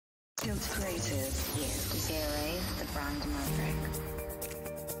Illustrated here. Désiré, the Brand Maverick.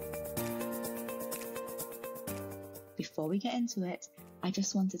 Before we get into it, I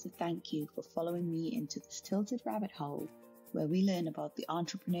just wanted to thank you for following me into this tilted rabbit hole where we learn about the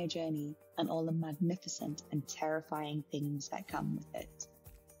entrepreneur journey and all the magnificent and terrifying things that come with it.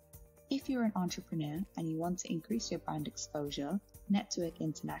 If you're an entrepreneur and you want to increase your brand exposure, network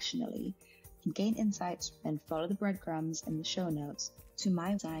internationally, and gain insights, then follow the breadcrumbs in the show notes to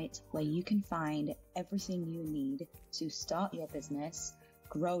my site where you can find everything you need to start your business,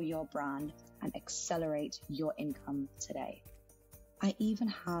 grow your brand, and accelerate your income today. I even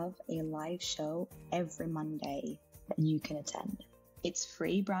have a live show every Monday that you can attend. It's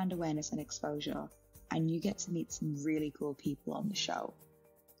free brand awareness and exposure, and you get to meet some really cool people on the show.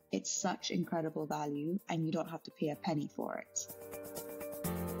 It's such incredible value, and you don't have to pay a penny for it.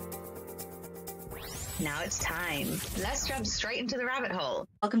 Now it's time. Let's jump straight into the rabbit hole.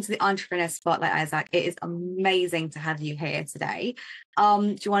 Welcome to the Entrepreneur Spotlight, Isaac. It is amazing to have you here today.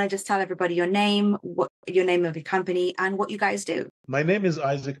 Do you want to just tell everybody your name, what your name of your company, and what you guys do? My name is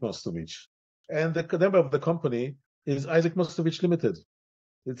Isaac Mostovich, and the name of the company is Isaac Mostovich Limited.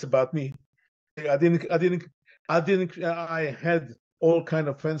 It's about me. I had all kind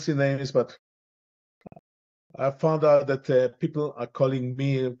of fancy names, but I found out that people are calling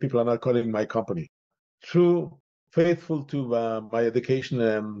me, people are not calling my company. True, faithful to my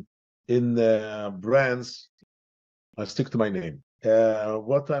education in brands, I stick to my name.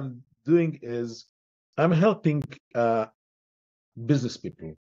 What I'm doing is I'm helping business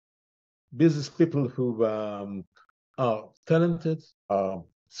people who are talented, are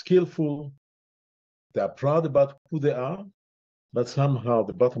skillful, they are proud about who they are, but somehow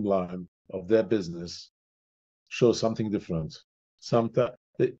the bottom line of their business shows something different. Sometimes,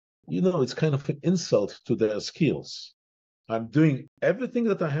 it's kind of an insult to their skills. I'm doing everything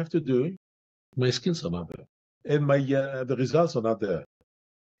that I have to do. My skills are not there, and the results are not there.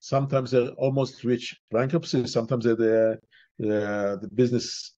 Sometimes they almost reach bankruptcy. Sometimes the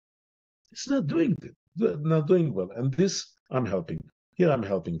business is not doing well, and this I'm helping. Here I'm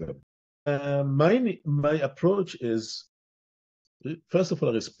helping them. My approach is, first of all,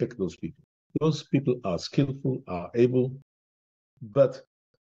 I respect those people. Those people are skillful, are able, but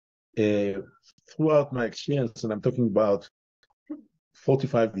throughout my experience, and I'm talking about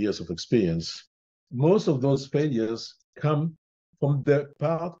 45 years of experience, most of those failures come from the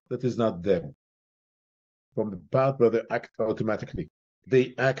part that is not them, from the part where they act automatically.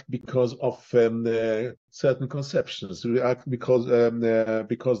 They act because of certain conceptions. They act because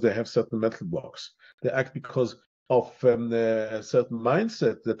they have certain mental blocks. They act because of a certain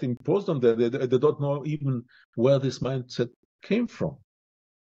mindset that imposed on them. They don't know even where this mindset came from.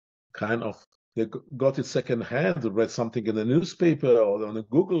 Kind of, they got it secondhand, read something in the newspaper or on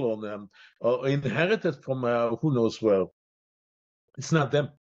Google, or inherited from who knows where. It's not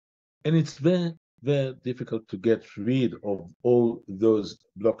them. And it's very, very difficult to get rid of all those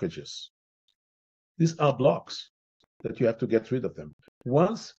blockages. These are blocks that you have to get rid of them.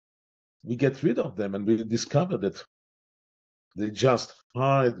 Once we get rid of them and we discover that they just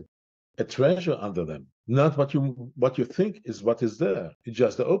hide a treasure under them, not what you think is what is there, it's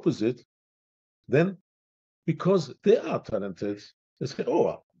just the opposite, then because they are talented, they say,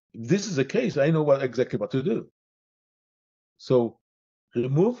 oh, if this is the case, I know exactly what to do. So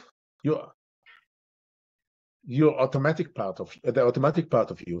remove your automatic part of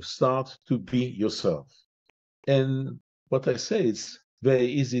you, start to be yourself. And what I say is very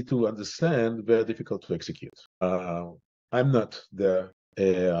easy to understand, very difficult to execute. I'm not there.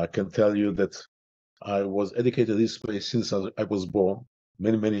 I can tell you that I was educated this way since I was born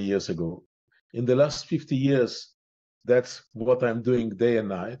many, many years ago. In the last 50 years, that's what I'm doing day and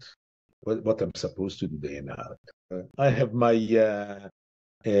night, what I'm supposed to do day and night. I have my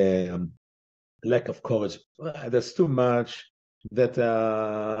lack of courage. That's too much. That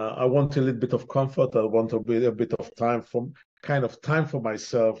I want a little bit of comfort. I want a bit of time for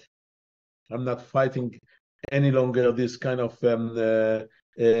myself. I'm not fighting any longer this kind of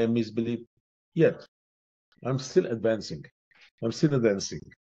misbelief yet. I'm still advancing.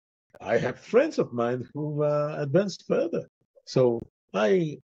 I have friends of mine who advanced further. So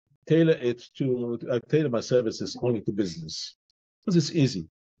I tailor my services only to business because it's easy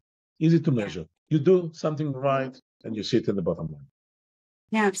to measure. You do something right and you see it in the bottom line.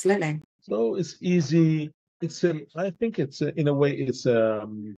 Yeah, absolutely. So it's easy. I think it's in a way it's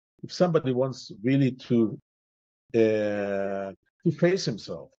if somebody wants really to face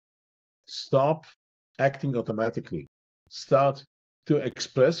himself, stop acting automatically, start to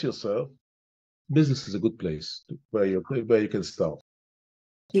express yourself. Business is a good place where you can start.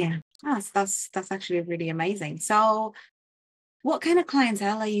 Yeah, That's actually really amazing. So what kind of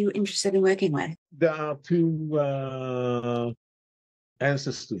clientele are you interested in working with? There are two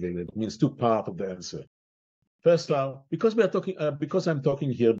answers to that. It means two parts of the answer. First, because we are talking, because I'm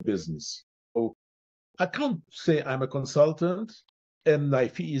talking here business. So I can't say I'm a consultant and my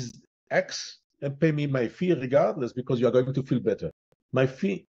fee is X and pay me my fee regardless because you are going to feel better. My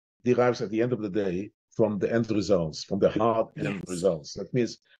fee derives at the end of the day from the end results, from the hard end results. That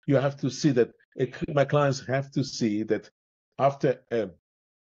means you have to see that my clients have to see that after a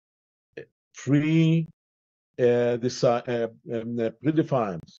predefined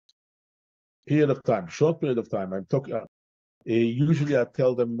period of time, short period of time. I'm talking. Usually, I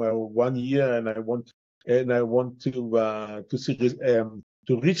tell them 1 year, and I want to see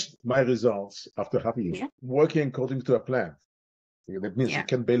to reach my results after half a year, working according to a plan. That means they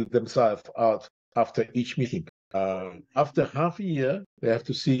can bail themselves out after each meeting. After half a year, they have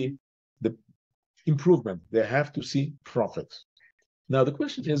to see the improvement. They have to see profit. Now, the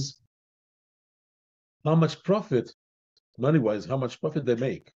question is, how much profit, money-wise, how much profit they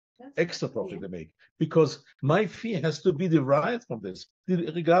make, extra profit they make, because my fee has to be derived from this,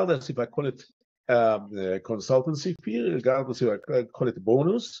 regardless if I call it consultancy fee, regardless if I call it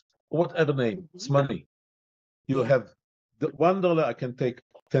bonus, or whatever name, it's money. You have the $1, I can take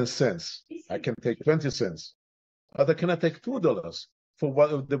 10 cents, I can take 20 cents, but I cannot take $2 for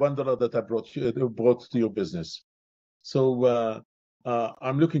the $1 that I brought to your business. So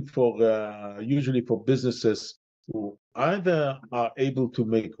I'm looking for usually for businesses who either are able to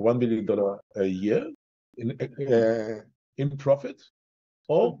make $1 million a year in profit,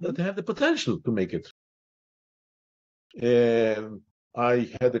 or that have the potential to make it. I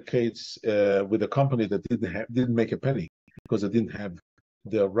had a case with a company that didn't make a penny because they didn't have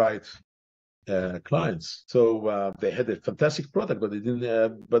the right clients. So they had a fantastic product, but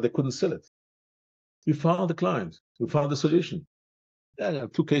they couldn't sell it. We found the client. We found the solution.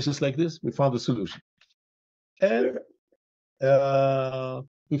 Two cases like this, we found the solution. And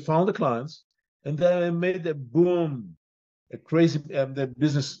we found the clients, and then I made a boom, a crazy, the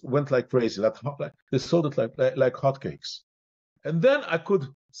business went like crazy. They sold it like hotcakes. And then I could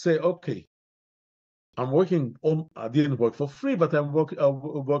say, okay, I'm working on, I didn't work for free, but I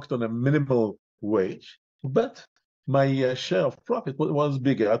worked on a minimal wage, but my share of profit was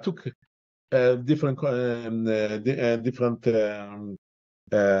bigger. I took different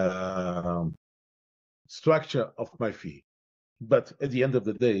structure of my fee. But at the end of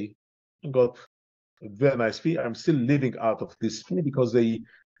the day, I got a very nice fee. I'm still living out of this fee because the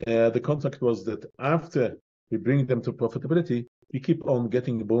contract was that after we bring them to profitability, we keep on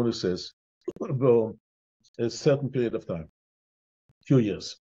getting the bonuses for a certain period of time, few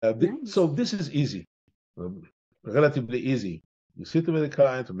years. So this is easy, relatively easy. You sit with the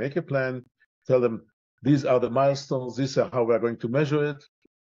client to make a plan, tell them these are the milestones, these are how we're going to measure it,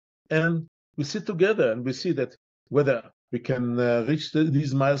 and we sit together and we see that whether we can reach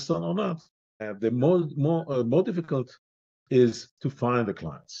these milestones or not. The more difficult is to find the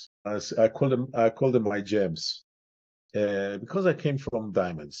clients. As I call them my gems, because I came from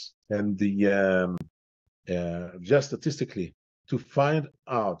diamonds, and just statistically, to find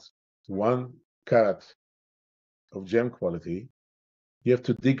out 1 carat of gem quality, you have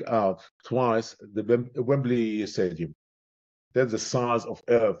to dig out twice the Wembley Stadium. That's the size of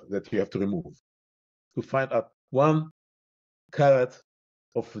earth that you have to remove to find out 1 carat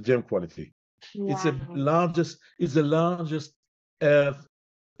of gem quality. Wow. It's the largest earth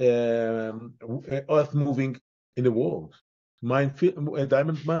moving in the world.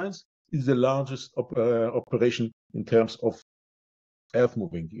 Diamond mines is the largest operation in terms of earth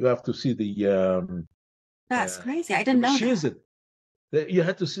moving. You have to see the that's crazy. I didn't know that. You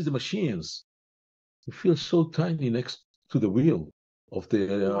had to see the machines. You feel so tiny next to the wheel of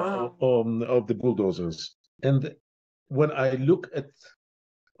the of the bulldozers. And when I look at,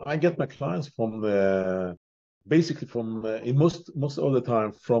 I get my clients from basically from in most of the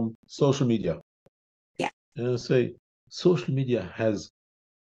time from social media. Yeah. And I say social media has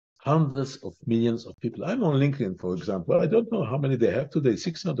hundreds of millions of people. I'm on LinkedIn, for example. I don't know how many they have today,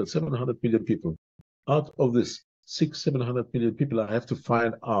 600, 700 million people. Out of this 600-700 million people, I have to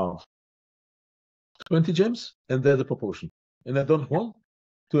find out 20 gems, and they're the proportion. And I don't want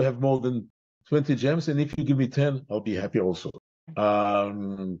to have more than 20 gems, and if you give me 10, I'll be happy also.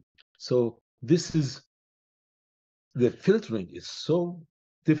 So this is, the filtering is so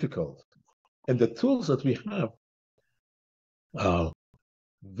difficult. And the tools that we have are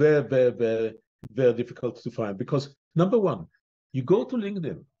very, very, very, very difficult to find. Because number one, you go to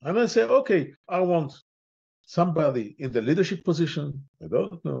LinkedIn and I say, okay, I want somebody in the leadership position, I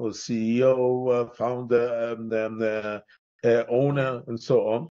don't know, CEO, founder, owner, and so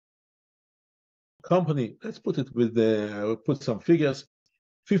on. Company, let's put it with put some figures,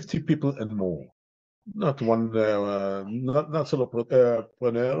 50 people and more. Not one, not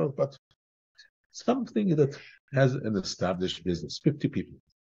solopreneur, but something that has an established business, 50 people.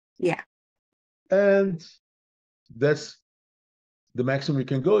 Yeah. And that's the maximum you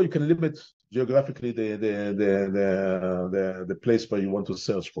can go. You can limit geographically the place where you want to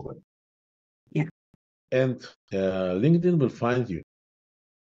search for it. Yeah. And LinkedIn will find you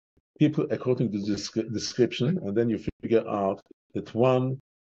people according to the description, and then you figure out that one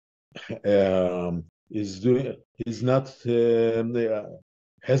has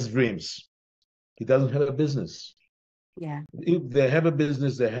dreams. He doesn't have a business. Yeah. If they have a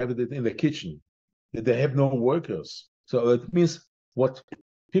business, they have it in the kitchen. They have no workers. So it means what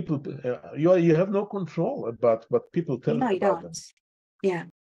people you have no control about what people tell you about them. Yeah.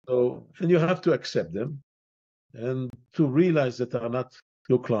 So and you have to accept them and to realize that they are not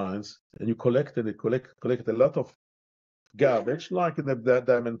your clients, and you collect a lot of garbage like in the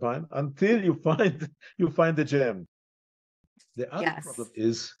diamond mine until you find the gem. The other problem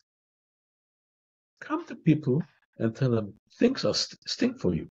is come to people and tell them things are stink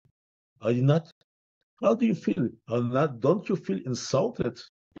for you. Are you not? How do you feel? Don't you feel insulted?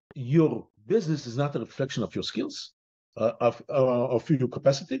 Your business is not a reflection of your skills, of your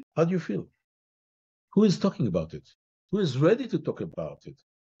capacity. How do you feel? Who is talking about it? Who is ready to talk about it?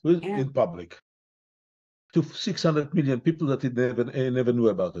 Who is in public? To 600 million people that never knew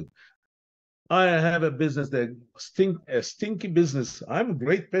about it. I have a business that a stinky business. I'm a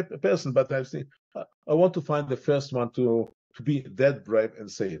great person, but I want to find the first one to be that brave and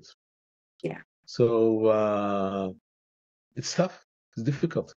say it. Yeah. So it's tough. It's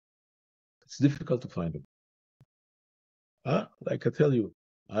difficult. It's difficult to find them. Like I tell you,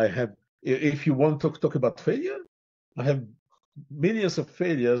 I have. If you want to talk about failure, I have millions of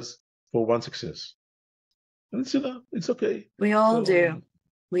failures for one success. And it's okay. We all do.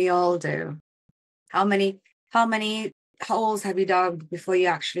 We all do. How many holes have you dug before you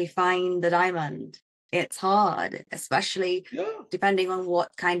actually find the diamond? It's hard, especially depending on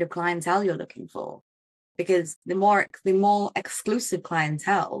what kind of clientele you're looking for. Because the more exclusive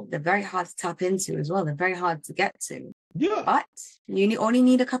clientele, they're very hard to tap into as well. They're very hard to get to. Yeah. But you only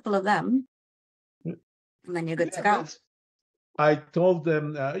need a couple of them, and then you're good to go. I told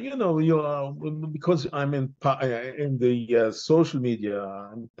them, because I'm in the social media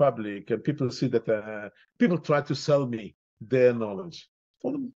and public, and people see that people try to sell me their knowledge.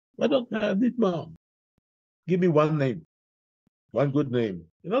 For them, I don't need more. Give me one name, one good name,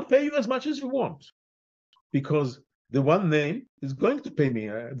 and I'll pay you as much as you want, because the one name is going to pay me.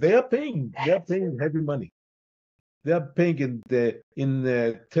 They are paying heavy money. They are paying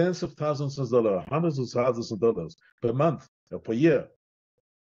in tens of thousands of dollars, hundreds of thousands of dollars per month or per year.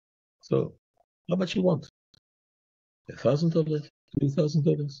 So, how much you want? $1,000,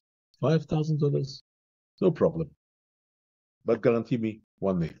 $2,000, $5,000? No problem. But guarantee me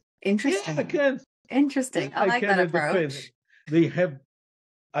one name. Interesting. Yeah, I can. Interesting. I like that approach.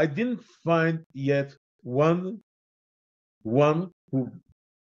 I didn't find yet one who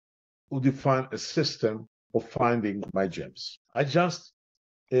defined a system of finding my gems. I just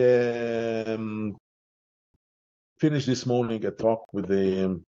finished this morning a talk with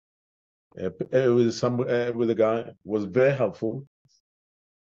a guy who was very helpful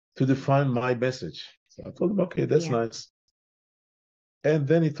to define my message. So I told him, okay, that's nice. And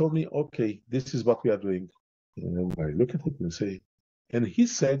then he told me, okay, this is what we are doing. And I look at it and say, and he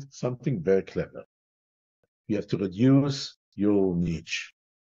said something very clever. You have to reduce your niche.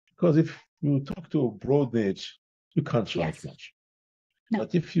 Because if you talk to a broad niche, you can't charge much. No.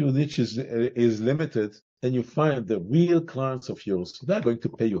 But if your niche is limited and you find the real clients of yours, they're going to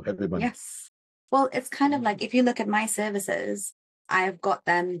pay you heavy money. Yes. Well, it's kind of like if you look at my services, I've got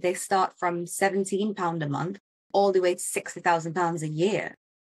them, they start from £17 a month all the way to £60,000 a year.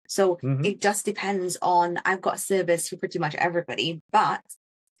 So it just depends on, I've got a service for pretty much everybody, but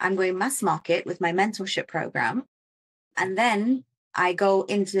I'm going mass market with my mentorship program. And then I go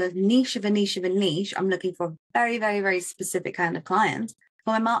into a niche of a niche of a niche. I'm looking for a very, very, very specific kind of client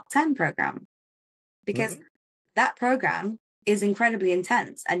for my Mark 10 program, because that program is incredibly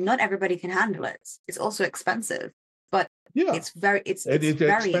intense and not everybody can handle it. It's also expensive, but it's very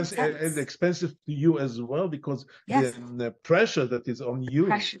expensive. It's expensive to you as well, because the pressure that is on you,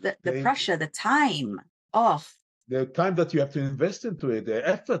 the pressure, the time, the time that you have to invest into it, the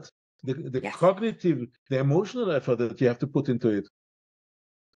effort, the cognitive, the emotional effort that you have to put into it.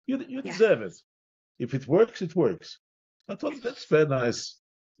 You deserve it. If it works, it works. I thought that's very nice.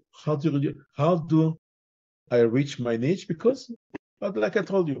 How do I reach my niche? Because, like I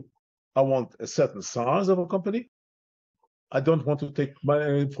told you, I want a certain size of a company. I don't want to take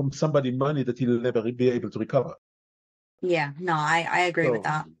money from somebody money that he'll never be able to recover. Yeah, no, I agree with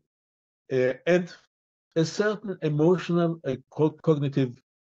that. And a certain emotional, cognitive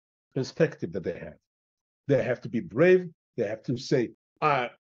perspective that they have. They have to be brave. They have to say,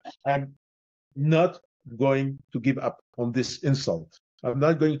 I'm not going to give up on this insult. I'm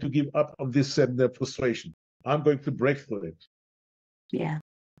not going to give up on this frustration. I'm going to break through it. Yeah.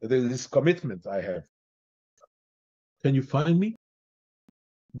 There's this commitment I have. Can you find me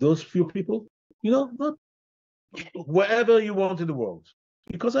those few people? Not wherever you want in the world.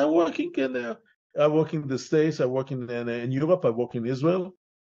 Because I'm working in the States, I work in Europe, I work in Israel.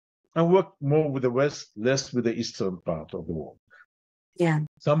 I work more with the West, less with the Eastern part of the world. Yeah.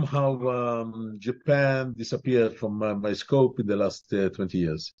 Somehow Japan disappeared from my scope in the last 20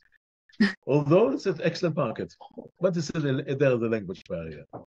 years. Although it's an excellent market, but there's a language barrier.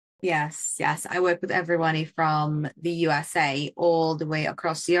 Yes. I work with everybody from the USA all the way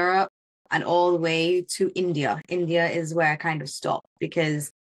across Europe and all the way to India. India is where I kind of stop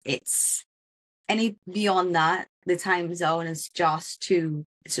because it's any beyond that, the time zone is just too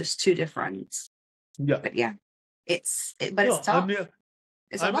different. Yeah. But yeah, it's tough.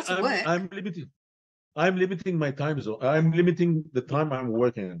 It's a lot of work. I'm limiting my time zone. I'm limiting the time I'm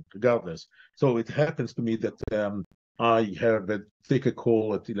working, regardless. So it happens to me that I have take a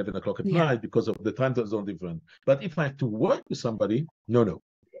call at 11 o'clock at night because of the time zone difference. But if I have to work with somebody, no.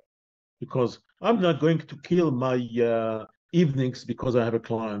 Because I'm not going to kill my evenings because I have a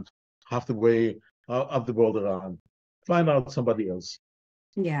client half the way of the world around. Find out somebody else.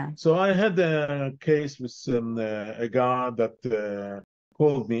 Yeah. So I had a case with a guy that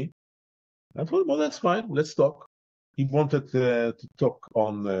called me. I told him, well, that's fine. Let's talk. He wanted to talk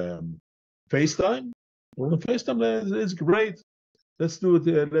on FaceTime. Well, FaceTime is great. Let's do it.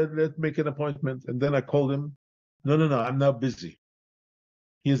 Let's make an appointment. And then I called him. No. I'm now busy.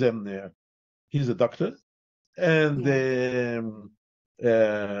 He's a doctor, and a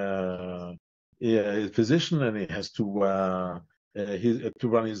physician, and he has to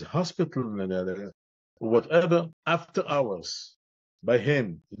run his hospital and whatever after hours by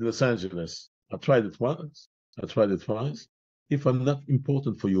him in Los Angeles. I tried it once. I tried it twice. If I'm not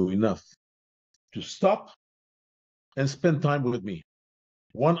important for you enough to stop and spend time with me,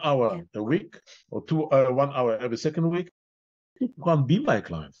 1 hour a week or 1 hour every second week, you can't be my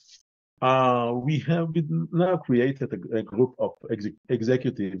client. We have now created a group of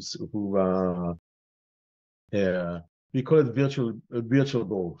executives who we call it virtual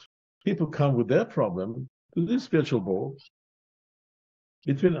board. People come with their problem to this virtual board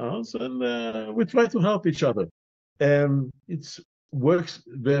between us, and we try to help each other. It works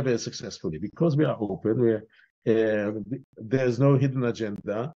very, very successfully because we are open. There's no hidden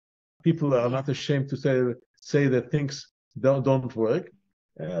agenda. People are not ashamed to say that things don't work.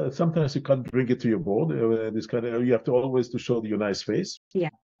 Sometimes you can't bring it to your board. You have to always to show your nice face. Yeah.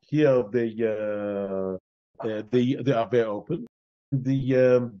 Here they are very open.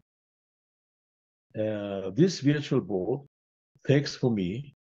 This virtual board takes for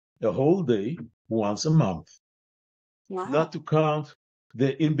me a whole day once a month. Wow. Not to count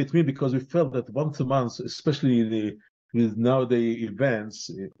the in between, because we felt that once a month, especially with nowadays events,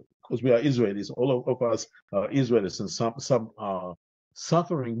 because we are Israelis, all of us are Israelis, and some are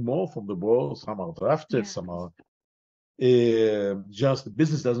suffering more from the war, some are drafted, some are just the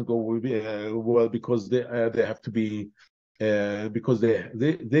business doesn't go well because they have to be because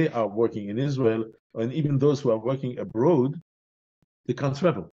they are working in Israel, and even those who are working abroad, they can't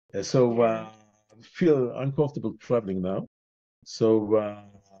travel. So I feel uncomfortable traveling now. So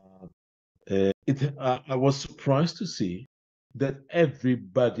I was surprised to see that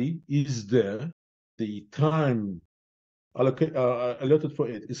everybody is there. The time allotted for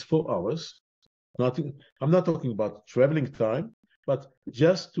it is 4 hours. I'm not talking about traveling time, but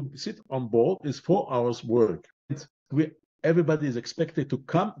just to sit on board is 4 hours work. Everybody is expected to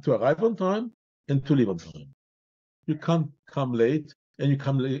arrive on time and to leave on time. You can't come late and you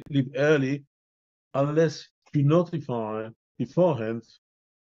can't leave early unless you notify beforehand.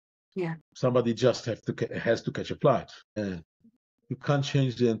 Yeah. Somebody just has to catch a flight. You can't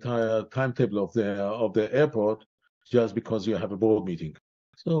change the entire timetable of the airport just because you have a board meeting.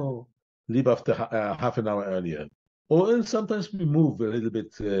 So leave after half an hour earlier, or sometimes we move a little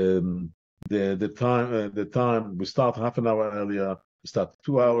bit. The time we start half an hour earlier, we start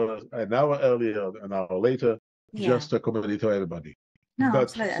 2 hours, an hour earlier, an hour later, just to accommodate everybody. No, But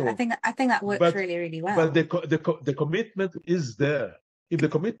absolutely. so, I think that works but really, really well. but the commitment is there. If the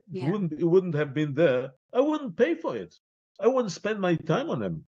commitment wouldn't have been there, I wouldn't pay for it. I wouldn't spend my time on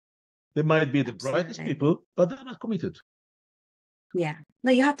them. They might be the brightest people, but they're not committed. Yeah.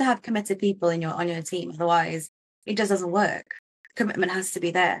 No, you have to have committed people in your on your team, otherwise it just doesn't work. Commitment has to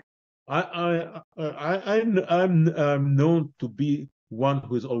be there. I'm known to be one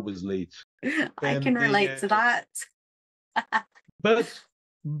who is always late. I can relate to that.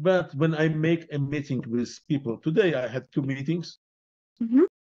 but when I make a meeting with people, today I had 2 meetings,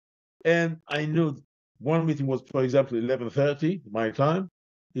 and I knew one meeting was, for example, 11:30 my time.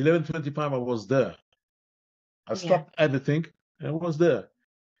 11:25 I was there. I stopped everything and I was there.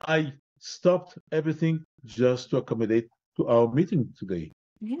 I stopped everything just to accommodate to our meeting today.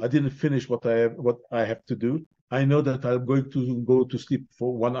 I didn't finish what I have to do. I know that I'm going to go to sleep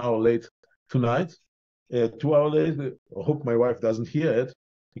for 1 hour late tonight. 2 hours late. I hope my wife doesn't hear it,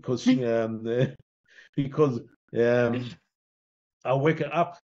 because she I wake her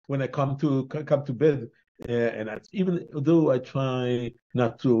up when I come to bed, and even though I try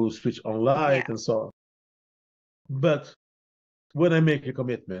not to switch on light and so on, but when I make a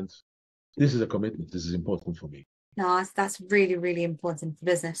commitment, this is a commitment. This is important for me. No, that's really, really important for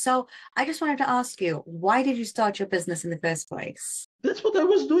business. So I just wanted to ask you, why did you start your business in the first place? That's what I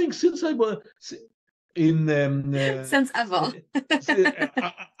was doing since I was in since ever.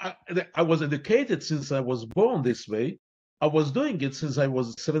 I was educated since I was born this way. I was doing it since I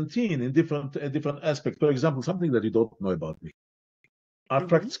was 17 in different aspects. For example, something that you don't know about me. I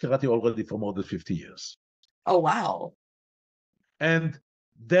practice karate already for more than 50 years. Oh, wow. And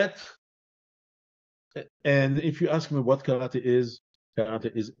if you ask me what karate is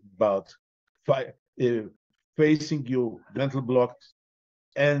about facing your mental blocks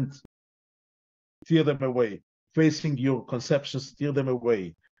and steer them away, facing your conceptions, steer them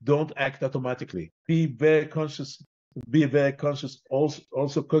away. Don't act automatically. Be very conscious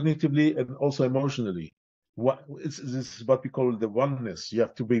also cognitively and also emotionally. This is what we call the oneness. You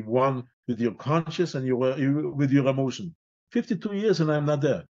have to be one with your conscious and with your emotion. 52 years and I'm not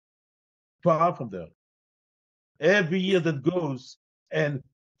there. Far from there. Every year that goes, and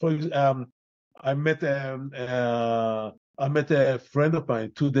I met a friend of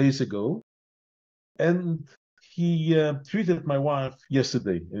mine 2 days ago, and he treated my wife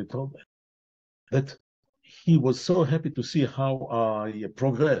yesterday, and he told me that he was so happy to see how I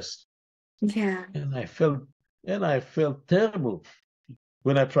progressed. Yeah. And I felt terrible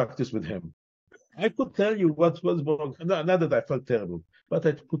when I practiced with him. I could tell you what was wrong. Not that I felt terrible, but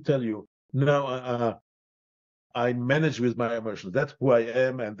I could tell you, no, I manage with my emotions. That's who I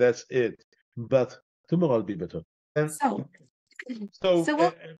am, and that's it. But tomorrow I'll be better. And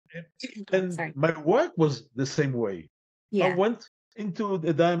my work was the same way. Yeah. I went into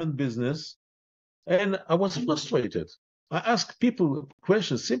the diamond business, and I was frustrated. I asked people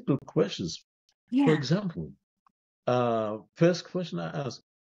questions, simple questions. Yeah. For example, first question I asked,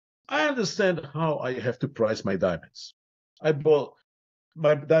 I understand how I have to price my diamonds.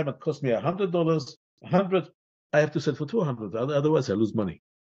 My diamond cost me $100, $100. I have to sell for $200, otherwise I lose money.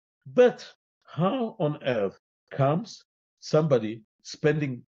 But how on earth comes somebody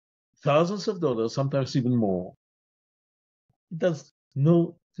spending thousands of dollars, sometimes even more, does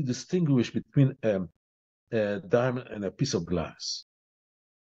know to distinguish between a diamond and a piece of glass?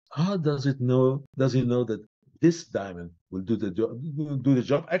 How does he know that this diamond will do the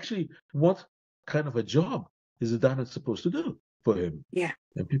job? Actually, what kind of a job is the diamond supposed to do for him? Yeah.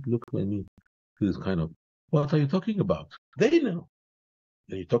 And people look at me with this kind of, what are you talking about? They know.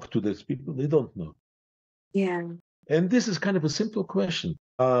 And you talk to these people, they don't know. Yeah. And this is kind of a simple question.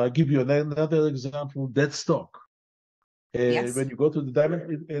 I'll give you another example, dead stock. Yes. When you go to the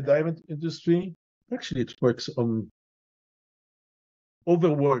diamond industry, actually it works on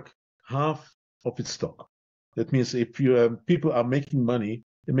overwork half of its stock. That means if people are making money,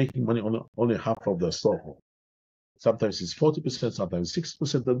 they're making money on only half of their stock. Sometimes it's 40%, sometimes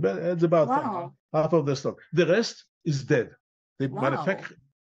 60%. It's about half of the stock. The rest is dead. They manufacture.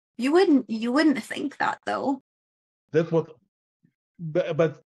 You wouldn't think that, though. That's what.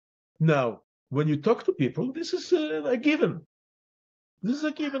 But now, when you talk to people, this is a given. This is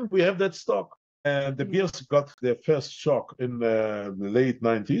a given. We have that stock. And the beers got their first shock in the late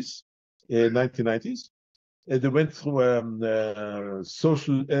 90s, 1990s. They went through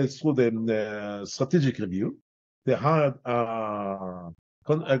through the strategic review. They hired a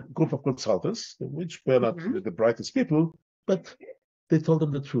group of consultants, which were not the brightest people, but they told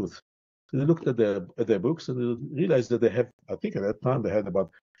them the truth. So they looked at their books and they realized that they have, I think at that time, they had about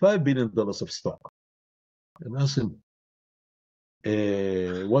 $5 billion of stock. And I asked them,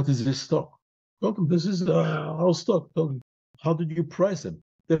 what is this stock? Told him, this is our stock. Told him, how did you price them?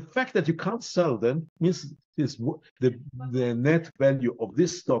 The fact that you can't sell them means the net value of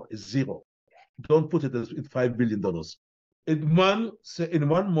this stock is zero. Don't put it as $5 billion. In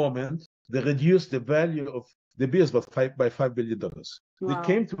one moment, they reduced the value of the beers by $5 billion. Wow. They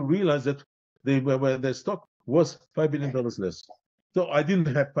came to realize that their stock was $5 billion less. So I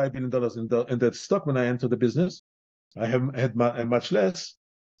didn't have $5 billion in that stock when I entered the business. I have had much less,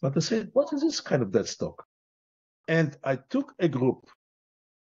 but I said, what is this kind of dead stock? And I took a group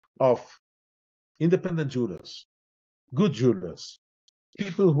of independent jewelers, good jewelers,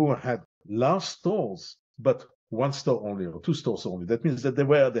 people who had large stores, but one store only or two stores only. That means that they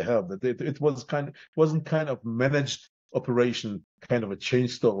were the help. That it wasn't kind of managed operation, kind of a chain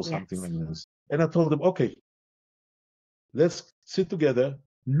store or something like this. And I told them, okay, let's sit together,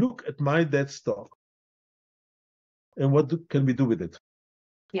 look at my dead stock, and what can we do with it?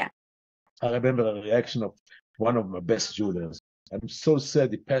 Yeah. I remember a reaction of one of my best jewelers. I'm so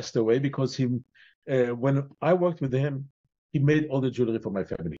sad he passed away because when I worked with him, he made all the jewelry for my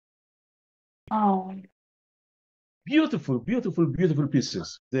family. Oh. Beautiful, beautiful, beautiful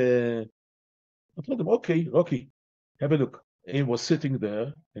pieces. I told him, okay, Rocky, have a look. He was sitting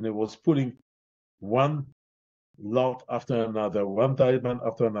there and he was pulling one lot after another, one diamond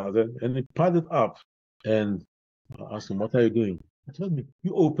after another, and he piled it up. And I asked him, what are you doing? He told me,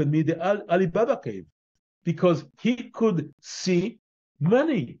 you opened me the Alibaba cave, because he could see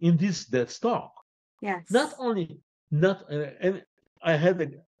money in this dead stock. Yes. And I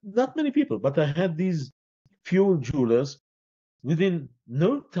had not many people, but I had these few jewelers. Within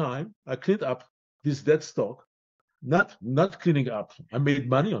no time, I cleaned up this dead stock. Not cleaning up. I made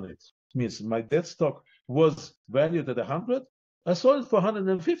money on it. It means my dead stock was valued at 100. I sold it for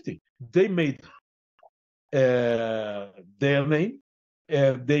 150. They made their name.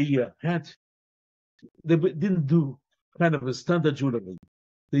 They didn't do kind of a standard jewelry.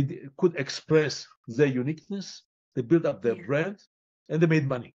 They could express their uniqueness. They built up their brand, and they made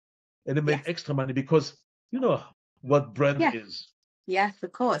money. And they made extra money because you know what brand is. Yes,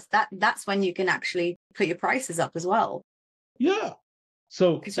 of course. That's when you can actually put your prices up as well. Yeah.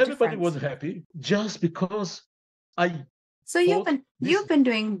 So everybody was happy just because I. So you've been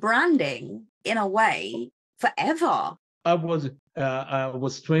doing branding in a way forever. I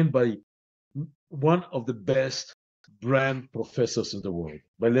was trained by one of the best brand professors in the world,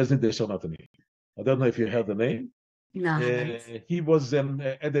 by Leslie Deschanatani. I don't know if you heard the name. No. He was at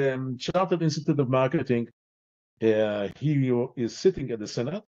the Chartered Institute of Marketing. He is sitting at the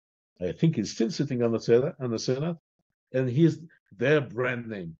Senate. I think he's still sitting on the Senate, and he's their brand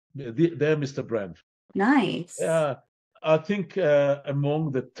name. They're Mr. Brand. Nice. I think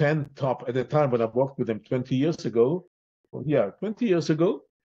among the 10 top at the time when I worked with him 20 years ago. 20 years ago,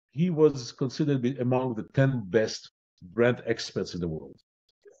 he was considered among the 10 best brand experts in the world.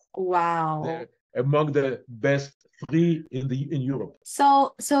 Wow. Among the best 3 in Europe.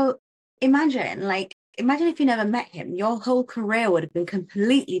 So imagine if you never met him, your whole career would have been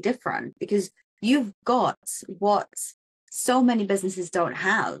completely different, because you've got what so many businesses don't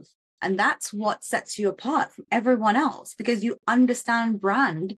have. And that's what sets you apart from everyone else, because you understand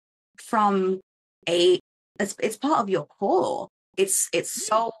brand from it's part of your core. It's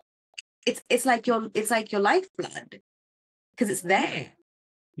like your lifeblood, because it's there.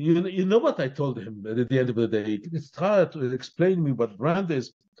 You know what I told him at the end of the day? He tried to explain to me what brand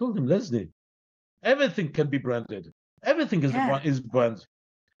is. I told him, Leslie, everything can be branded. Everything is brand.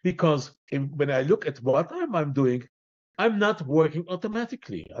 Because when I look at what I'm doing, I'm not working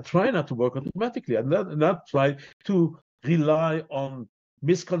automatically. I try not to work automatically. I not try to rely on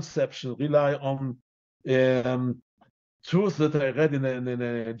misconception, rely on truth that I read in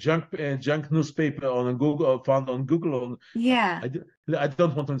a junk newspaper on Google, or found on Google. I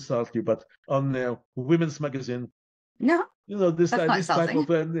don't want to insult you, but on Women's Magazine. No, this type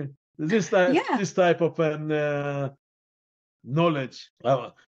of knowledge.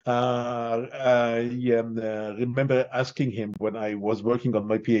 I remember asking him when I was working on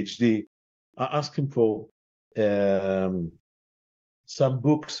my PhD. I asked him for some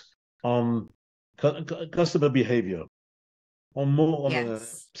books on customer behavior, on the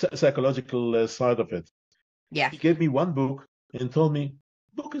psychological side of it. Yeah. He gave me one book and told me,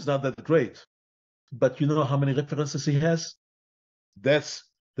 book is not that great, but you know how many references he has? That's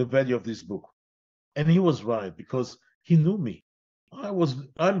the value of this book. And he was right, because he knew me.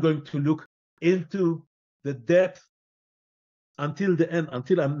 I'm going to look into the depth until the end,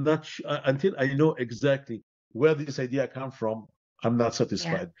 until I know exactly where this idea comes from. I'm not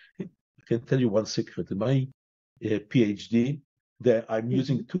satisfied. I can tell you one secret. In my PhD, I'm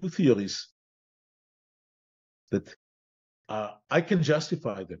using two theories that I can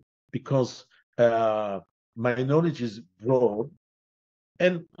justify them because my knowledge is broad,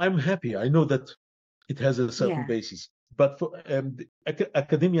 and I'm happy. I know that it has a certain basis, but for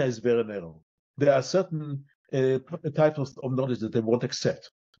academia is very narrow. There are certain types of knowledge that they won't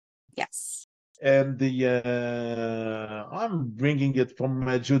accept. Yes. And I'm bringing it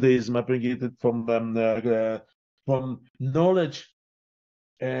from Judaism. I'm bringing it from knowledge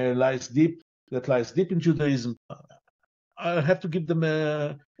lies deep in Judaism. I have to give them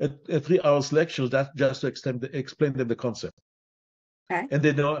a 3 hours lecture just to explain them the concept. Okay. And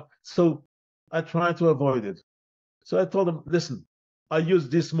they know. So I try to avoid it. So I told them, listen, I use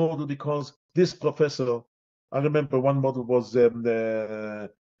this model because this professor, I remember one model was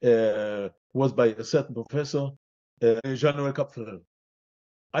by a certain professor, Jean-Noël Kapferer.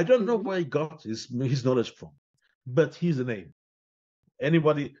 I don't know where he got his knowledge from, but he's a name.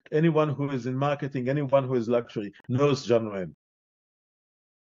 Anyone who is in marketing, anyone who is luxury knows Jean-Noël.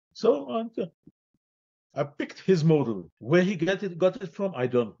 So I picked his model. Where he got it from, I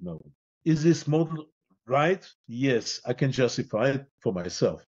don't know. Is this model right? Yes, I can justify it for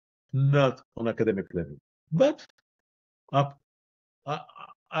myself, not on academic level. But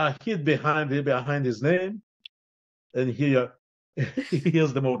I hid behind his name, and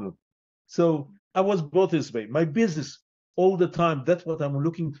here's the model. So I was brought this way. My business all the time. That's what I'm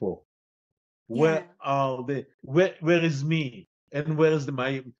looking for. Where are they? Where is me? And where's the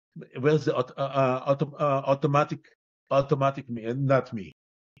automatic me and not me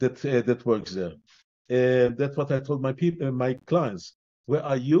that works there? That's what I told my clients. Where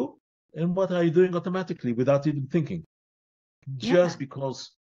are you, and what are you doing automatically without even thinking? Just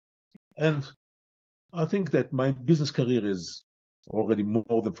because. And I think that my business career is already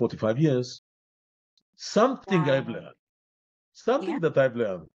more than 45 years. Something I've learned. Something that I've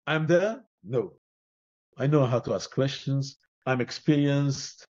learned. I'm there? No. I know how to ask questions. I'm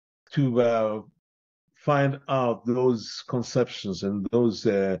experienced to find out those conceptions and those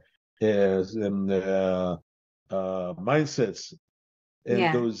mindsets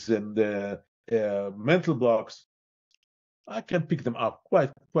and those mental blocks. I can pick them up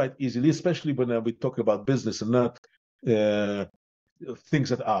quite easily, especially when we talk about business and not things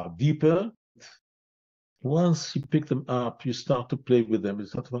that are deeper. Once you pick them up, you start to play with them.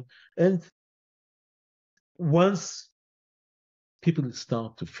 And once people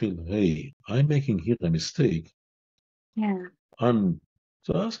start to feel, hey, I'm making here a mistake. So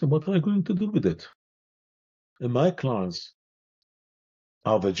I ask them, what are you going to do with it? And my clients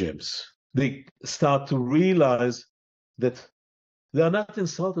are the gems. They start to realize that they are not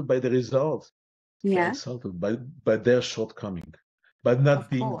insulted by the result. They're insulted by their shortcoming, by not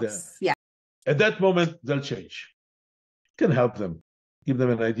being there. Yeah. At that moment, they'll change. You can help them, give them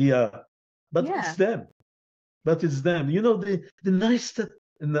an idea, but it's them. But it's them. You know, the nicest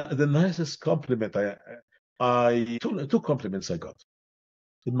compliment two compliments I got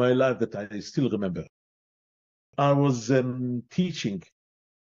in my life that I still remember. I was teaching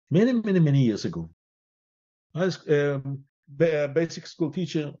many years ago. I was basic school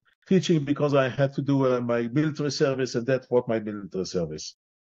teaching because I had to do my military service, and that was my military service.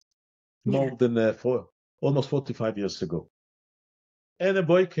 More than almost 45 years ago. And a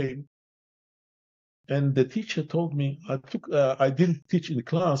boy came, and the teacher told me I didn't teach in the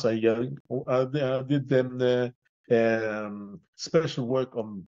class. I did them special work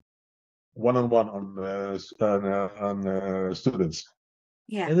on one-on-one on students.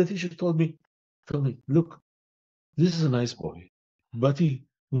 And the teacher told me, look, this is a nice boy, but we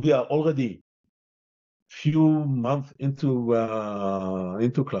are already few months into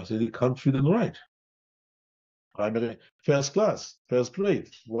class, and he can't read and write. Primary, first class, first grade.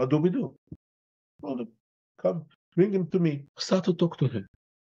 What do we do? Well, come, bring him to me. Start to talk to him.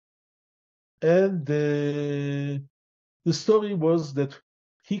 And the story was that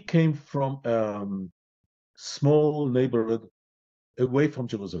he came from small neighborhood away from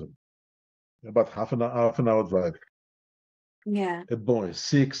Jerusalem, about half an hour drive. A boy,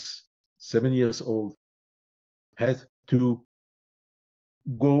 6, 7 years old, had to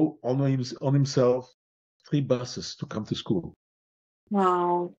go on himself 3 buses to come to school.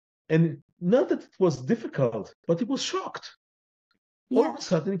 Wow. And not that it was difficult, but he was shocked. All of a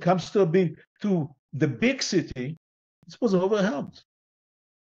sudden, he comes to the big city. It was overwhelmed.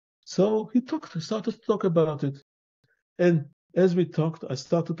 So he started to talk about it. And as we talked, I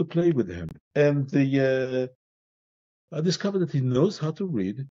started to play with him. And I discovered that he knows how to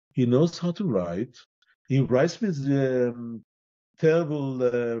read. He knows how to write. He writes with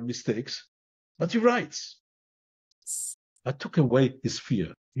terrible mistakes, but he writes. I took away his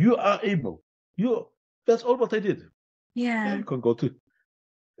fear. You are able. That's all what I did. Yeah. You can go to.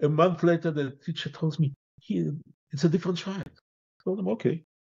 A month later, the teacher tells me, it's a different child. I told him, okay.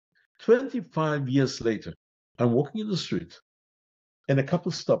 25 years later, I'm walking in the street, and a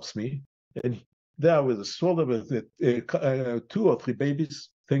couple stops me, and there with a stroller with 2 or 3 babies.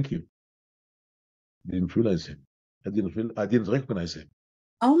 Thank you. Didn't realize him. I didn't recognize him.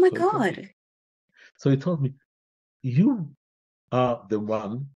 Oh my God. So he told me, you are the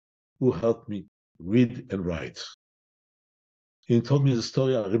one who helped me read and write. He told me the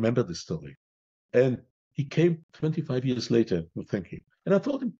story. I remember the story. And he came 25 years later to thank you. And I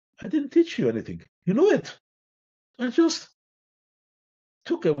told him, I didn't teach you anything. You know it. I just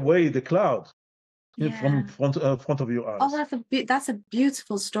took away the cloud from front of your eyes. Oh, that's a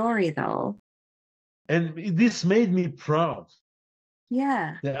beautiful story, though. And this made me proud.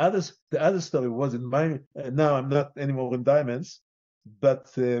 Yeah. The other story was in my. Now I'm not anymore in diamonds,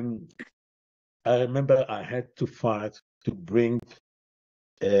 but I remember I had to fight to bring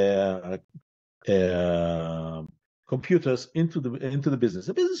computers into the business.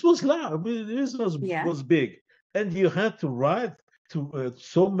 The business was large. The business was big, and you had to write to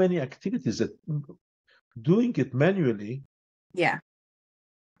so many activities that doing it manually.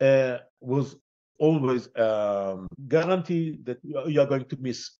 Was always guaranteed that you are going to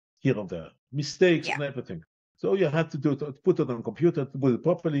miss here and there, mistakes and everything. So you had to put it on computer to put it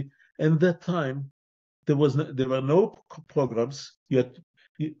properly. And that time, there were no programs.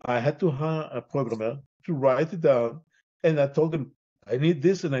 I had to hire a programmer to write it down, and I told him I need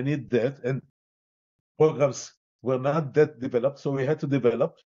this and I need that, and programs were not that developed, so we had to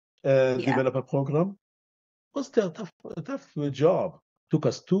develop a program. It was a tough job. Took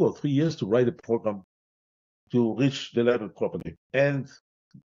us 2 or 3 years to write a program to reach the level properly. And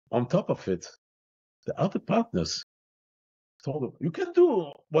on top of it, the other partners told them, you can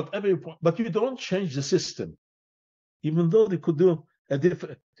do whatever you want, but you don't change the system. Even though they could do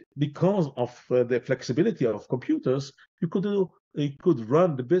because of the flexibility of computers, you could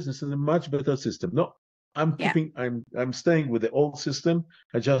run the business in a much better system. No, I'm staying with the old system.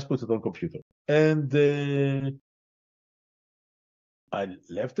 I just put it on computer. And I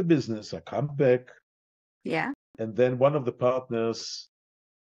left the business. I come back. Yeah. And then one of the partners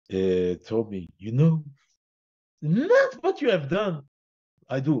told me, not what you have done.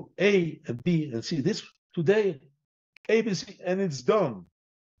 I do A and B and C. This today, A, B, C, and it's done.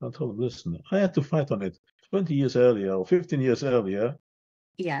 I told him, listen, I had to fight on it 20 years earlier or 15 years earlier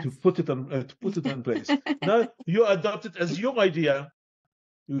to put it in place. Now you adopt it as your idea,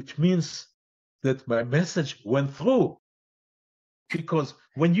 which means that my message went through. Because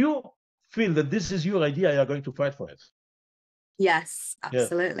when you feel that this is your idea, you're going to fight for it. Yes,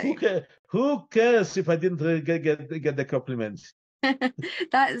 absolutely. Yeah. Who cares if I didn't get the compliments?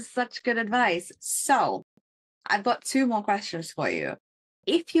 That is such good advice. So I've got 2 more questions for you.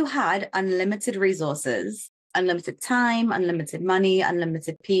 If you had unlimited resources, unlimited time, unlimited money,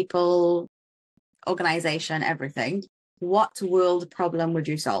 unlimited people, organization, everything, what world problem would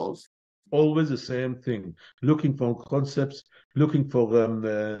you solve? Always the same thing. Looking for concepts, looking for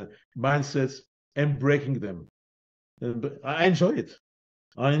mindsets, and breaking them. And I enjoy it.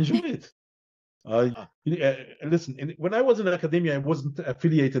 Listen, when I was in academia, I wasn't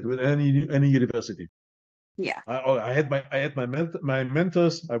affiliated with any university. Yeah. I had my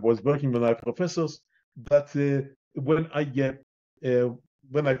mentors. I was working with my professors. But when I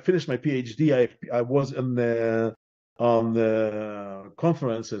finished my PhD, I was on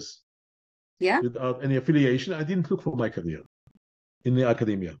conferences. Without any affiliation. I didn't look for my career in the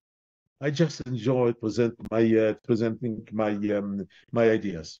academia. I just enjoyed presenting my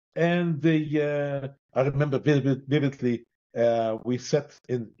ideas. And I remember vividly, we sat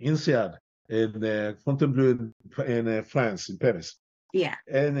in INSEAD in Fontainebleau in France, in Paris. Yeah.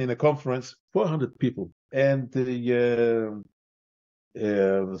 And in a conference, 400 people. And there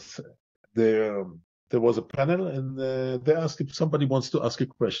was a panel, and they asked if somebody wants to ask a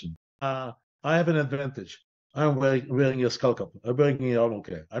question. I have an advantage. I'm wearing a skull cap. I'm wearing a yarmulke.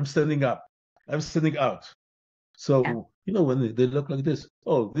 Okay. I'm standing up. I'm standing out. So, when they look like this,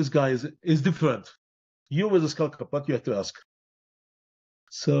 oh, this guy is different. You with a skull cap, what you have to ask?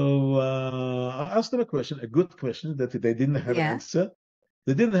 So I asked them a question, a good question that they didn't have an answer.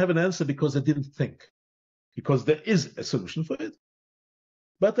 They didn't have an answer because they didn't think, because there is a solution for it.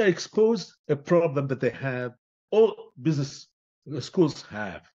 But I exposed a problem that they have, all business schools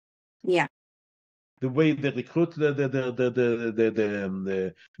have. Yeah. The way they recruit the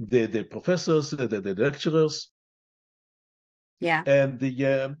professors, the lecturers. Yeah. And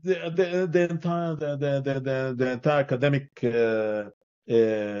the entire academic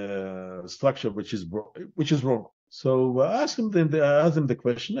structure, which is wrong. So I asked him the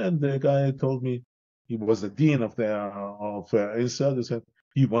question, and the guy told me, he was the dean of INSEAD. He said,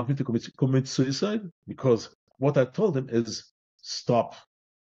 "You want me to commit suicide?" Because what I told him is, stop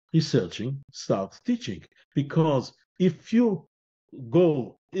researching, start teaching. Because if your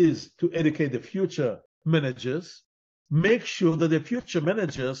goal is to educate the future managers, make sure that the future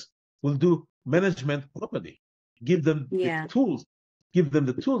managers will do management properly. Give them the tools, give them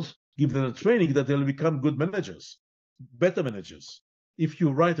the training that they'll become good managers, better managers. If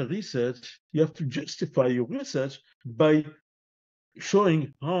you write a research, you have to justify your research by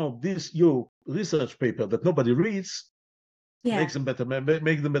showing how your research paper that nobody reads makes them better,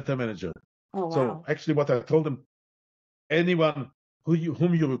 make them better manager. Oh, wow. So actually what I told them, anyone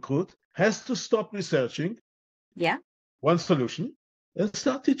whom you recruit has to stop researching one solution and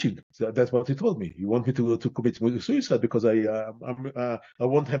start teaching. So that's what he told me. You want me to commit suicide because I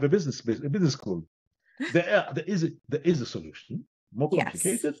won't have a business school. There is a solution, more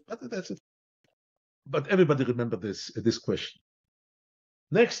complicated, but that's it. But everybody remember this question.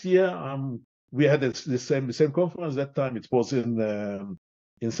 Next year, we had the same conference. That time it was in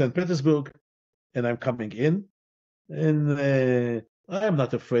St. Petersburg, and I'm coming in, and I am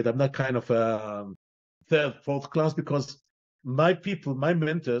not afraid. I'm not kind of third, fourth class, because my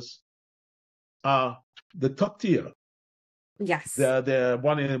mentors are the top tier. Yes. They're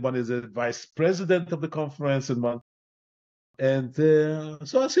one is a vice president of the conference, so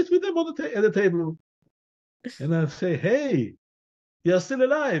I sit with them at the table, and I say, "Hey, you're still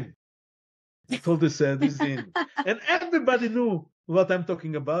alive." I told this in, and everybody knew what I'm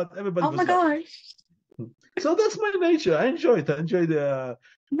talking about. Everybody was laughing. So that's my nature. I enjoy it. I enjoy the.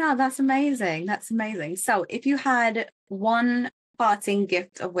 No, that's amazing. That's amazing. So, if you had one parting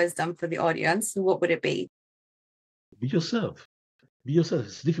gift of wisdom for the audience, what would it be? Be yourself. Be yourself.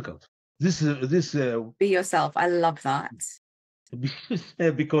 It's difficult. Be yourself. I love that.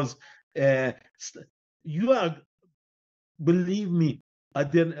 Because you are. Believe me, I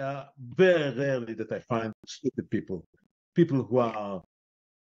didn't. Very rarely that I find stupid people who are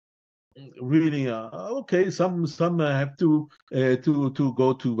really okay. Some have to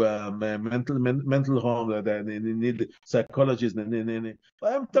go to mental home. They need psychologists.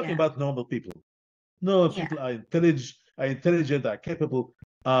 I'm talking about normal people. Normal people are intelligent, are capable,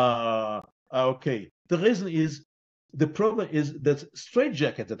 are okay. The problem is that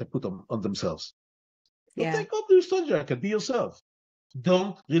straitjacket that they put on themselves. So take off the straitjacket. Be yourself.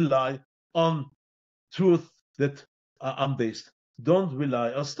 Don't rely on truth that are unbased. Don't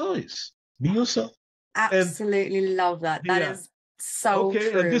rely on stories. Be yourself. Absolutely love that. That is so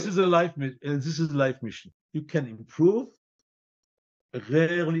true. And this is a life mission. You can improve.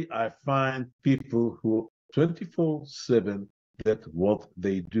 Rarely I find people who 24/7 that what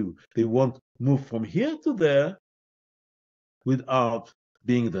they do. They want to move from here to there without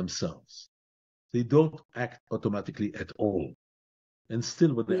being themselves. They don't act automatically at all. And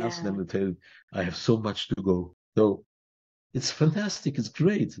still when they answer them, they tell, I have so much to go. So it's fantastic. It's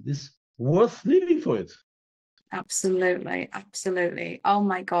great. It's worth living for it. Absolutely. Absolutely. Oh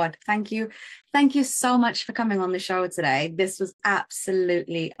my God. Thank you. Thank you so much for coming on the show today. This was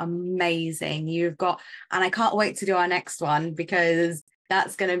absolutely amazing. And I can't wait to do our next one, because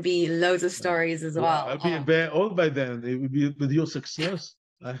that's going to be loads of stories as well. I'll be there all by then. It will be with your success.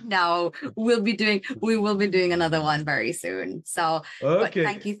 No, we will be doing another one very soon. So okay.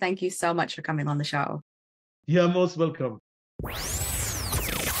 But thank you so much for coming on the show. You're most welcome.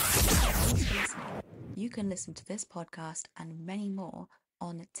 You can listen to this podcast and many more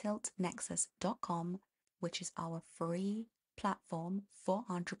on tiltnexus.com, which is our free platform for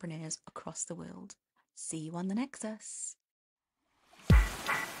entrepreneurs across the world. See you on the Nexus.